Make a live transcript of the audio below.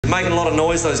making a lot of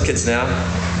noise, those kids now.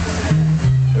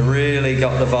 They really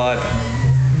got the vibe.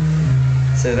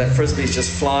 So that frisbee's just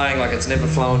flying like it's never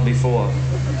flown before.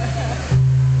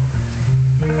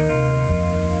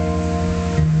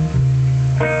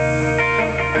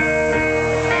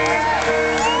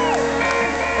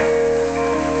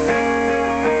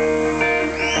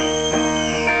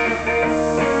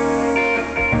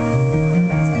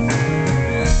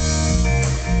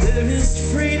 There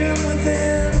is freedom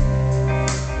within,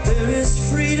 there is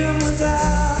freedom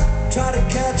without. Try to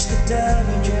catch the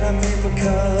damage in a paper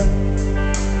cut.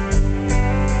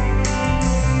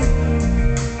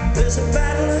 There's a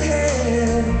battle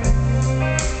ahead,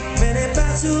 many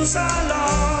battles are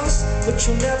lost, but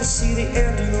you'll never see the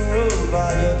end of the road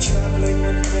while you're traveling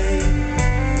with me.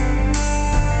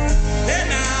 Hey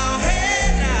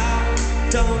now,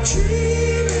 don't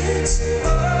dream it's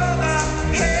over.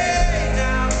 Hey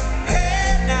now,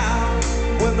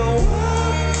 when the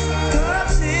war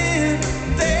comes in,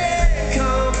 they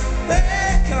come.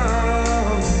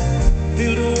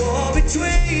 Build a wall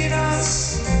between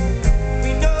us,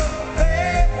 we know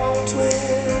they won't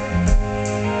win.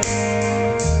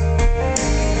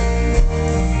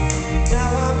 Now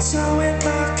I'm towing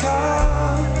my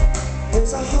car,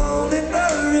 there's a hole in the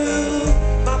roof.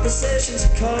 My possessions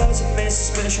are causing me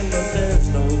suspicion, but there's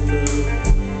no clue.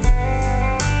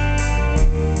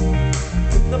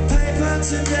 In the paper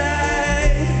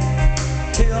today,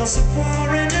 tales of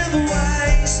war into the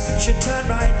waste, but you turn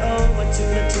right over to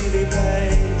the TV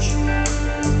page.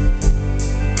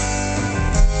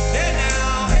 Hey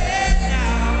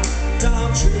now,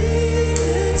 don't dream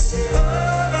it's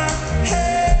over.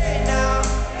 Hey now,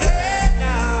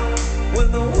 when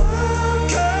the war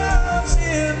comes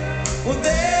in, when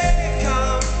they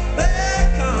come.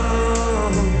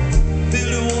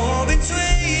 Build a wall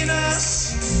between us,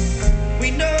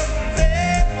 we know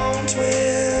they won't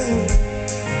win.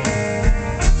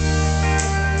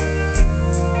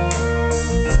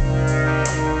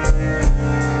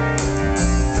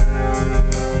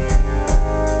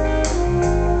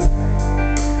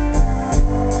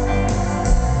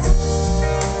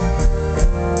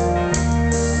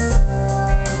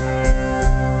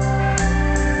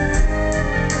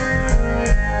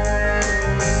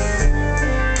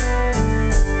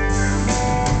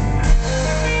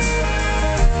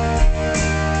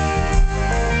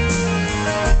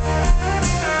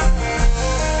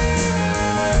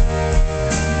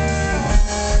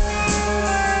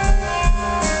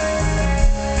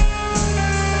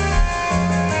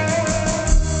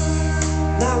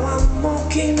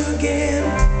 Again,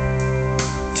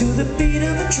 to the beat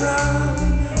of the drum,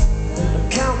 I'm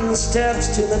counting the steps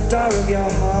to the door of your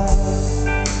heart.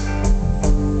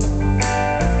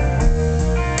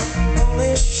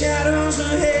 Only shadows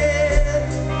ahead.